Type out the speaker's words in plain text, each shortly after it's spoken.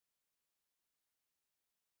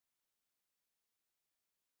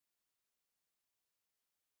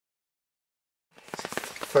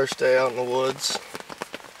First day out in the woods.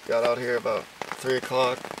 Got out here about 3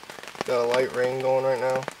 o'clock. Got a light rain going right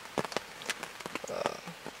now.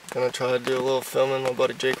 Gonna try to do a little filming. My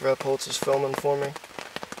buddy Jake Repholz is filming for me.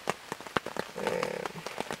 And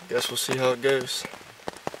I guess we'll see how it goes.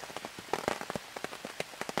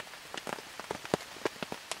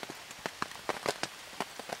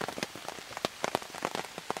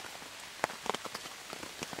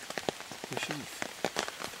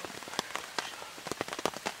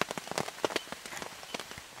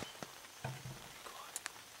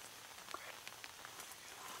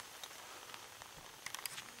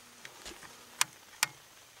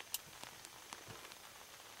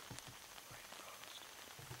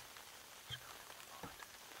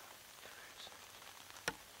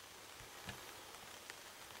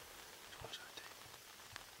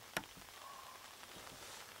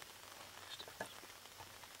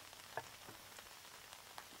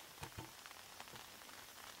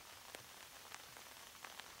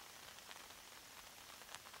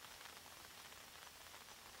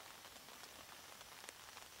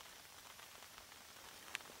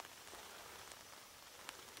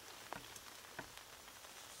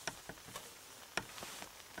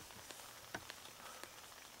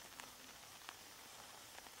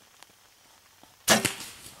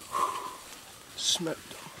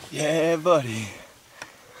 Smoked him. Yeah, buddy.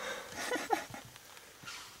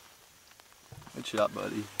 Good shot,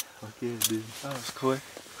 buddy. Fuck yeah, dude. That was quick.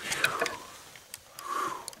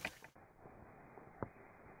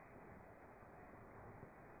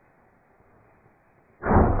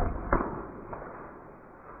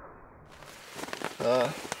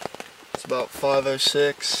 It's about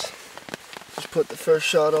 5:06. Just put the first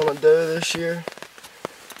shot on a doe this year.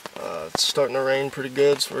 It's starting to rain pretty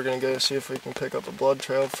good, so we're going to go see if we can pick up a blood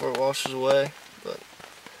trail before it washes away. But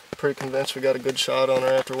pretty convinced we got a good shot on her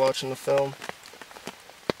after watching the film.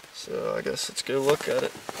 So I guess let's go look at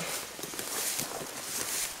it.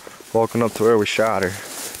 Walking up to where we shot her.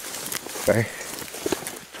 Okay.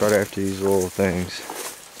 Right after these little things.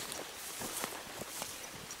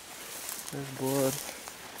 There's blood.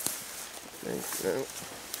 I think so.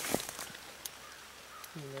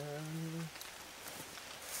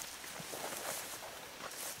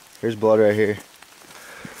 Here's blood right here.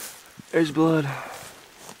 There's blood.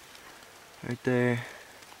 Right there.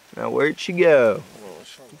 Now where'd she go?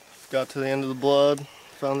 Got to the end of the blood.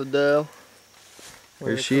 Found the doe.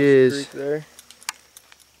 There she is. There.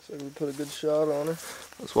 So we put a good shot on her.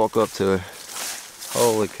 Let's walk up to her.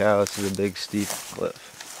 Holy cow, this is a big steep cliff.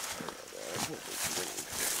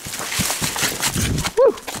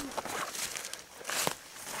 Woo!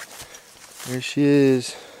 There she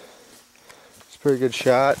is. It's a pretty good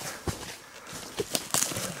shot.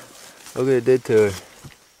 Look what it did to her.